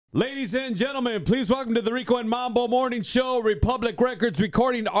Ladies and gentlemen, please welcome to the Rico and Mambo Morning Show, Republic Records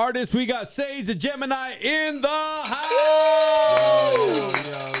recording artist. We got Sage the Gemini in the house.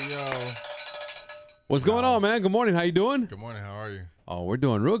 Yo. What's going on, man? Good morning. How you doing? Good morning. How are you? Oh, we're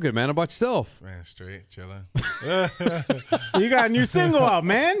doing real good, man. How about yourself? Man, straight, chilling. So you got a new single out,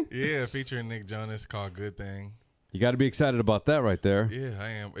 man? Yeah, featuring Nick Jonas called Good Thing. You got to be excited about that right there. Yeah,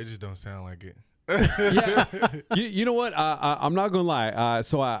 I am. It just don't sound like it. Yeah. You know what? I'm not going to lie.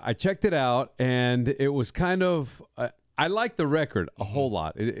 So I checked it out, and it was kind of I like the record a whole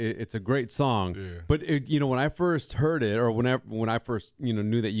lot. It's a great song. Yeah. But, when I first heard it, or when I first,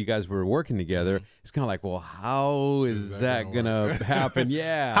 knew that you guys were working together, it's kind of like, well, how is that going to happen?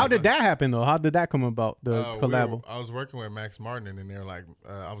 Yeah. How did that happen, though? How did that come about, the collab? I was working with Max Martin, and they're like,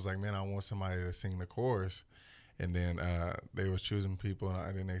 I was like, man, I want somebody to sing the chorus. And then they was choosing people,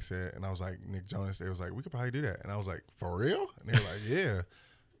 and then they said, and I was like, Nick Jonas, they was like, we could probably do that. And I was like, for real? And they were like, yeah.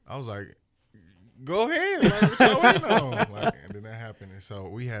 I was like, go ahead. Like, what y'all waiting on? Like, and then that happened. And so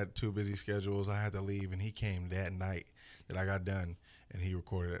we had 2 busy schedules. I had to leave, and he came that night that I got done, and he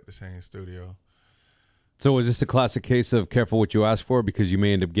recorded at the same studio. So is this a classic case of careful what you ask for because you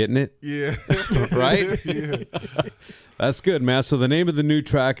may end up getting it? Yeah. Right? Yeah. That's good, man. So the name of the new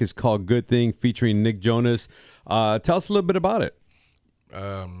track is called Good Thing, featuring Nick Jonas. Tell us a little bit about it.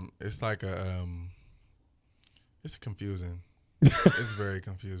 It's like it's confusing. It's very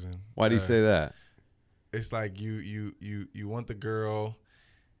confusing. Why do you say that? It's like you want the girl,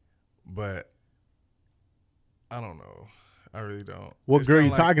 but I don't know. I really don't. What girl you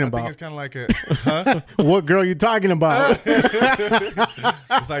talking about? I think it's kind of like a, What girl you talking about?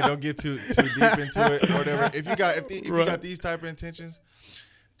 It's like, don't get too deep into it or whatever. If you got these type of intentions,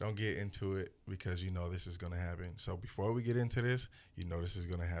 don't get into it because you know this is gonna happen. So before we get into this, you know this is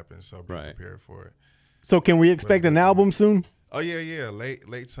gonna happen. So be prepared for it. So can we expect an album soon? Oh yeah.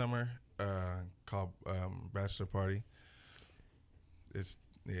 Late summer. Called Bachelor Party. It's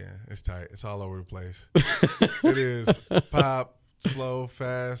tight. It's all over the place. It is pop, slow,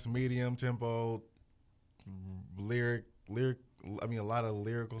 fast, medium tempo, lyric. I mean, a lot of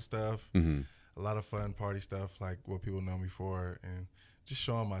lyrical stuff, a lot of fun party stuff, like what people know me for, and just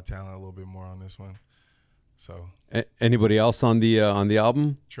showing my talent a little bit more on this one. So, anybody else on the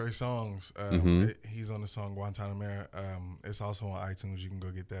album? Trey Songz, he's on the song Guantanamera. It's also on iTunes. You can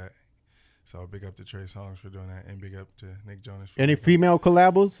go get that. So big up to Trey Songz for doing that, and big up to Nick Jonas. For Any female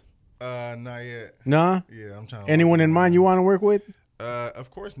collabos? Not yet. Nah? Yeah, I'm trying. Anyone in mind you want to work with? Of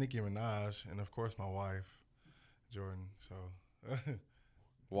course, Nicki Minaj, and of course my wife, Jordan. So.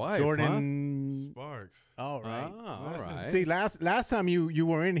 Wife, Jordan Sparks. All right. All right. See, last time you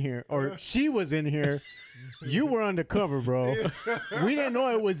were in here, or she was in here, you were undercover, bro. We didn't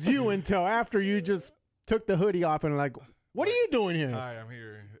know it was you until after you just took the hoodie off and like, what are you doing here? Hi, I'm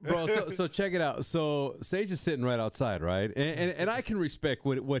here. Bro, so check it out. So Sage is sitting right outside, right? And I can respect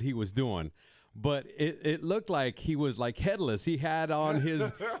what he was doing. But it looked like he was like headless. He had on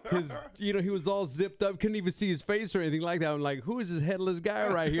his he was all zipped up, couldn't even see his face or anything like that. I'm like, who is this headless guy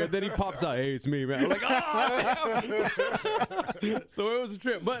right here? Then he pops out, hey, it's me, man. I'm like, oh. So it was a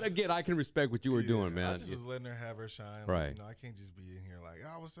trip. But again, I can respect what you were doing, man. I just was letting her have her shine. Right. Like, I can't just be in here like,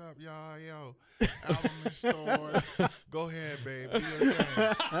 oh, what's up, y'all? Yo, album in stores. Go ahead, babe. Do your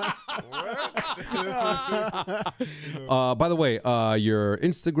thing. What? By the way, your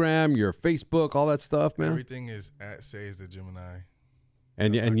Instagram, your Facebook, all that stuff, man. Everything is at Sage the Gemini.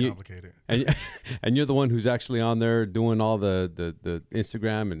 And you complicated. and you're the one who's actually on there doing all the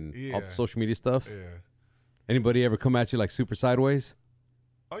Instagram and all the social media stuff. Yeah. Anybody ever come at you like super sideways?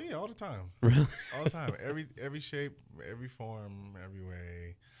 Oh yeah, all the time. Really? All the time. Every shape, every form, every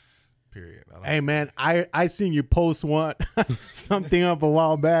way. Period. Hey man, I seen you post something up a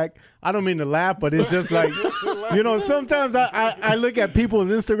while back. I don't mean to laugh, but it's just like, sometimes I look at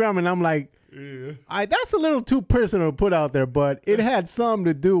people's Instagram and I'm like, that's a little too personal to put out there, but it had something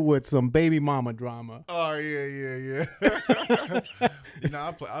to do with some baby mama drama. Oh yeah.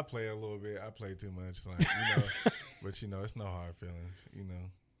 I play a little bit. I play too much, like, but it's no hard feelings,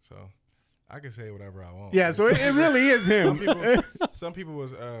 so. I can say whatever I want. Yeah, so it really is him. Some people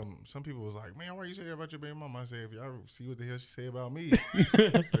was like, man, why you say that about your baby mama? I say, if y'all see what the hell she say about me,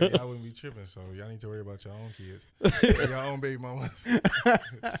 y'all wouldn't be tripping. So y'all need to worry about your own kids, your own baby mamas.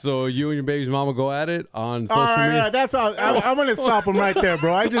 So you and your baby's mama go at it on social media? Yeah, that's all. I'm gonna stop him right there,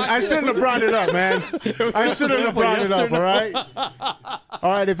 bro. I shouldn't have brought it up, man. I shouldn't have brought it up. All right.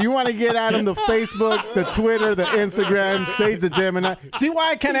 All right. If you want to get at him, the Facebook, the Twitter, the Instagram, Sage the Gemini. See why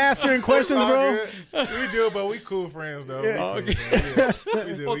I can't ask certain questions? bro. We do it, but we cool friends though. Yeah. We cool friends. Yeah,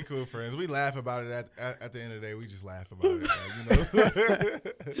 we do. We cool friends. We laugh about it at the end of the day. We just laugh about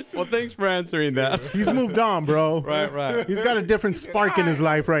it. Well, thanks for answering that. He's moved on, bro. Right. He's got a different spark in his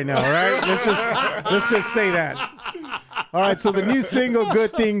life right now. All right, let's just say that. All right, so the new single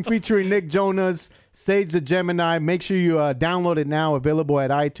 "Good Thing" featuring Nick Jonas, Sage the Gemini. Make sure you download it now. Available at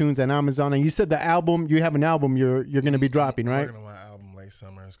iTunes and Amazon. And you said the album. You have an album you're going to be dropping, right? Working on my album late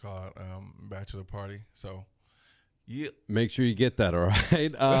summer. It's called Bachelor Party. So, yeah. Make sure you get that, all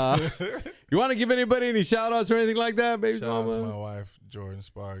right? You want to give anybody any shout-outs or anything like that, baby Shout mama? out to my wife, Jordan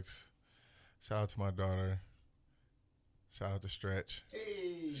Sparks. Shout out to my daughter. Shout out to Stretch.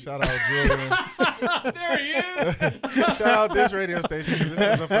 Hey. Shout out Julian. There he is. Shout out this radio station. This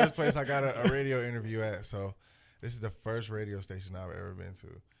is the first place I got a radio interview at. So this is the first radio station I've ever been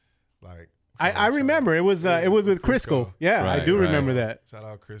to. Like, I remember it was with Crisco. Yeah, Right, I do right. remember that. Shout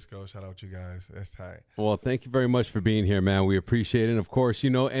out Crisco. Shout out you guys. That's tight. Well, thank you very much for being here, man. We appreciate it. And of course,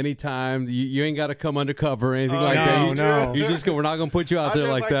 anytime you ain't got to come undercover or anything like that. no. You just we're not gonna put you out there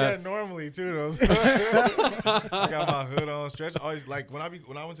like that. normally too, though. So I got my hood on. Stretch always like when I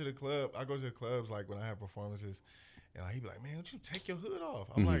went to the club. I go to the clubs like when I have performances, and he be like, "Man, don't you take your hood off?"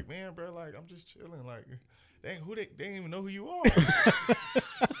 I'm like, "Man, bro, like I'm just chilling. Like they ain't even know who you are."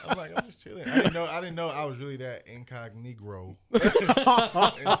 I'm like, I'm just chilling. I didn't know I was really that incognito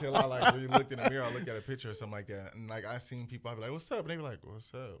until I like really looked in the mirror. I looked at a picture or something like that, and like I seen people. I be like, "What's up?" And they be like,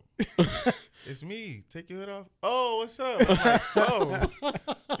 "What's up?" It's me. Take your hood off. Oh, what's up? I'm like, oh,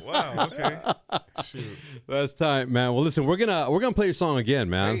 wow. Okay. Shoot. That's time, man. Well, listen, we're gonna play your song again,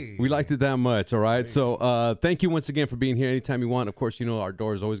 man. Hey. We liked it that much. All right. So, thank you once again for being here. Anytime you want. Of course, our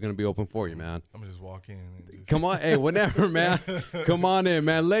door is always gonna be open for you, man. I'm gonna just walk in. And just... Come on, hey, whatever, man. Come on in,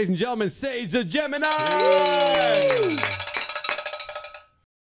 man. Ladies and gentlemen, Sage the Gemini. Yeah.